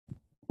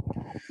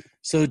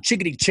So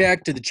chickadee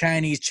check to the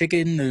Chinese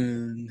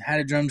chicken, had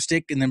a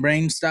drumstick, and the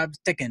brain stopped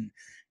ticking.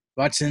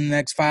 Watching the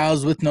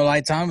X-Files with no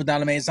lights on,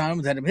 without a mace on,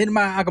 without a hidden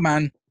my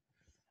Aquaman.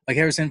 Like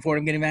Harrison Ford,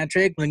 I'm getting Van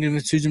Trick, Lincoln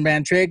with Susan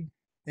Van Trick.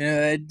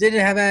 Did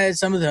have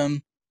some of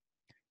them.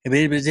 The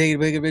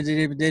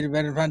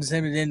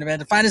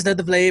finest of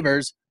the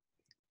flavors.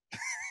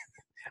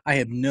 I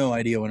have no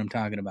idea what I'm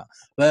talking about.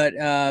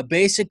 But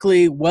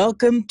basically,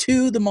 welcome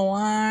to the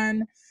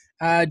Milan,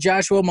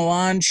 Joshua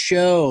Milan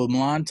Show,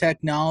 Milan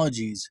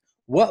Technologies.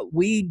 What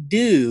we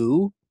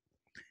do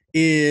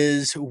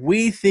is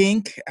we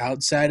think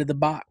outside of the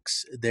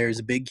box. There's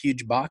a big,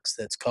 huge box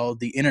that's called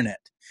the internet.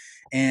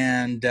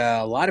 And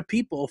a lot of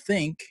people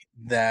think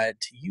that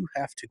you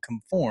have to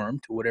conform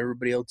to what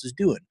everybody else is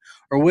doing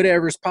or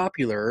whatever's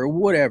popular or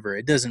whatever.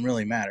 It doesn't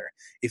really matter.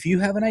 If you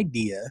have an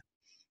idea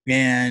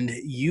and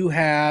you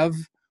have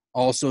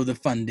also the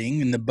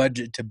funding and the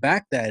budget to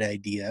back that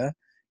idea,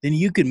 then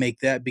you can make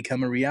that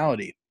become a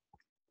reality.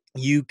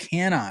 You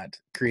cannot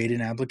create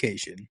an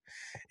application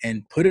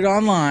and put it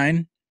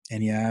online.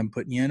 And yeah, I'm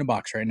putting you in a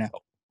box right now.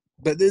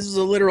 But this is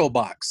a literal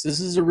box. This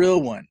is a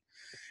real one.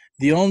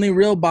 The only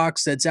real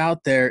box that's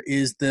out there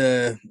is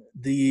the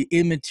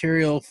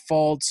immaterial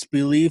false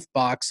belief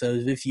box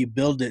of if you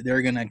build it,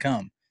 they're going to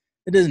come.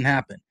 It doesn't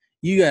happen.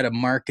 You got to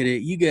market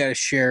it. You got to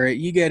share it.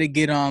 You got to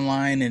get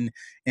online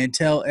and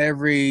tell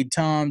every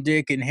Tom,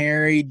 Dick, and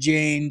Harry,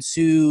 Jane,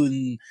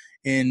 Sue,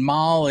 and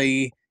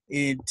Molly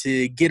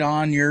to get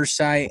on your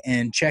site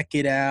and check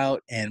it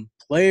out and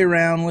play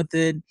around with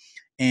it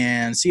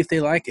and see if they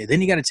like it. Then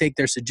you got to take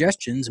their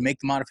suggestions and make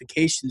the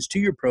modifications to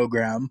your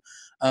program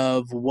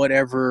of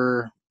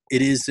whatever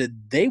it is that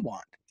they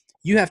want.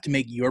 You have to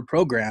make your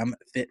program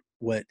fit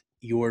what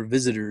your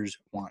visitors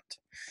want.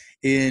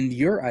 And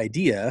your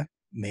idea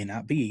may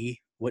not be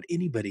what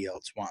anybody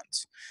else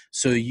wants.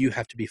 So you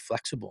have to be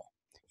flexible.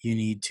 You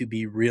need to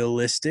be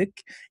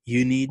realistic.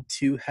 You need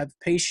to have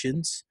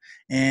patience.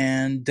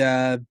 And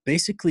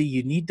basically,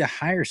 you need to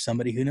hire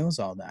somebody who knows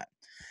all that.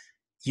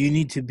 You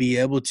need to be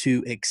able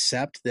to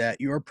accept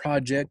that your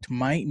project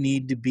might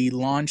need to be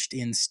launched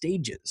in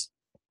stages.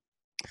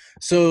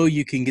 So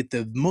you can get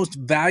the most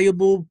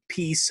valuable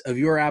piece of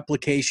your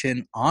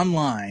application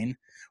online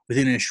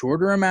within a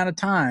shorter amount of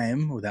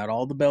time without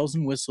all the bells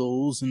and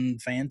whistles and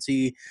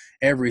fancy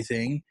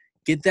everything.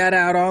 Get that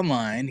out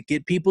online,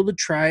 get people to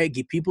try it,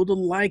 get people to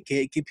like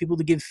it, get people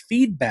to give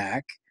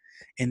feedback,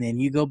 and then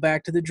you go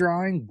back to the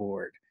drawing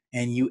board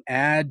and you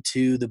add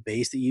to the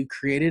base that you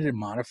created and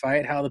modify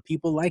it how the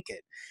people like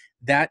it.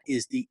 That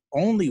is the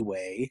only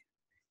way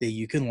that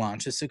you can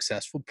launch a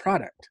successful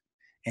product.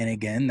 And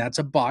again, that's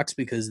a box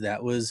because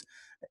that was,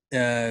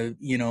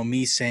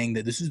 me saying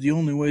that this is the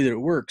only way that it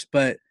works.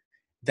 But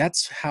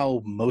that's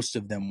how most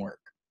of them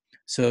work.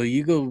 So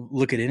you go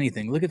look at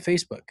anything. Look at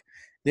Facebook.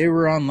 They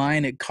were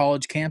online at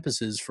college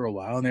campuses for a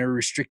while, and they were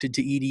restricted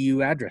to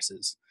EDU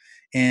addresses.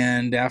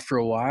 And after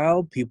a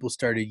while, people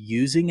started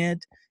using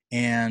it,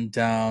 and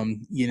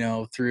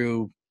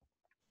through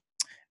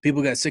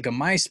people got sick of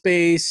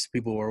MySpace.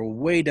 People were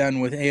way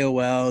done with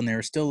AOL, and they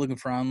were still looking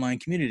for online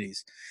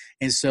communities.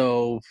 And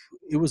so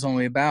it was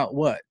only about,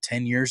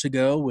 10 years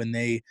ago when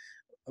they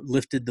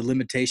lifted the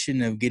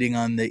limitation of getting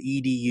on the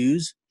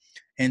EDUs.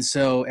 And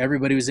so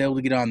everybody was able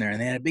to get on there,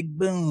 and they had a big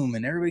boom,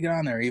 and everybody got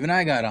on there. Even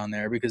I got on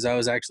there because I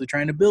was actually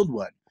trying to build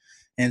one.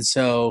 And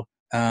so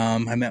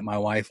I met my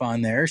wife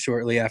on there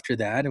shortly after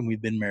that, and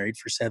we've been married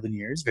for 7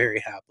 years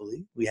very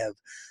happily. We have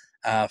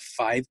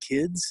 5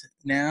 kids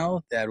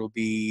now. That will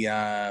be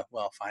 5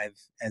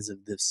 as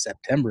of this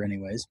September,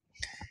 anyways.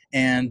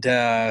 And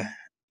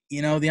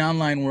the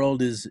online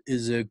world is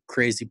a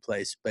crazy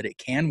place, but it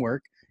can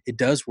work. It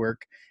does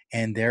work,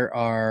 and there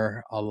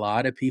are a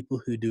lot of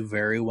people who do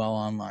very well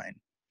online.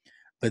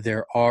 But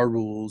there are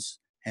rules,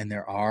 and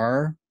there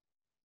are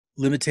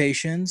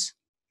limitations,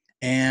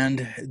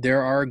 and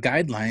there are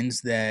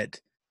guidelines that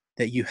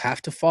you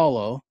have to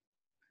follow,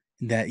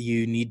 that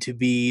you need to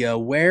be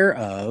aware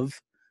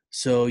of,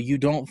 so you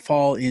don't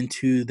fall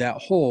into that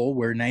hole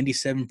where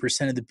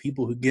 97% of the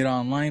people who get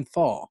online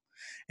fall.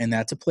 And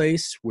that's a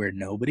place where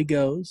nobody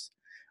goes,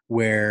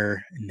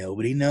 where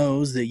nobody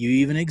knows that you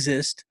even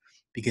exist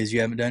because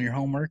you haven't done your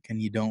homework and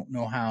you don't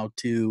know how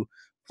to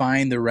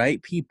find the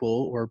right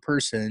people or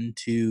person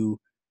to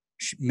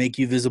make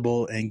you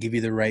visible and give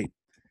you the right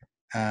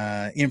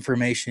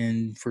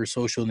information for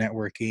social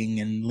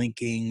networking and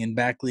linking and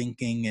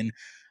backlinking and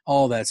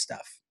all that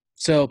stuff.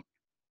 So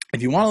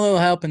if you want a little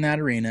help in that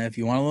arena, if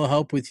you want a little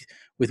help with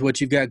what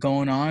you've got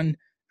going on,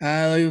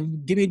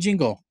 give me a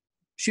jingle,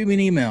 shoot me an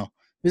email,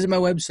 visit my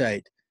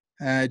website,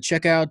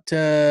 check out, do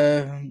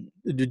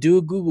a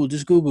Google,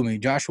 just Google me,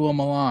 Joshua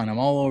Milan. I'm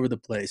all over the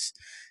place,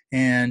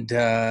 and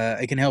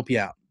I can help you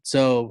out.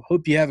 So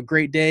hope you have a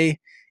great day,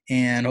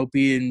 and hope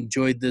you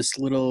enjoyed this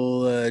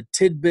little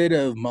tidbit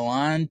of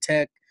Milan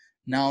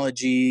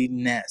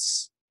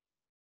technology-ness.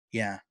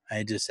 Yeah,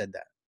 I just said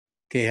that.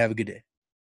 Okay, have a good day.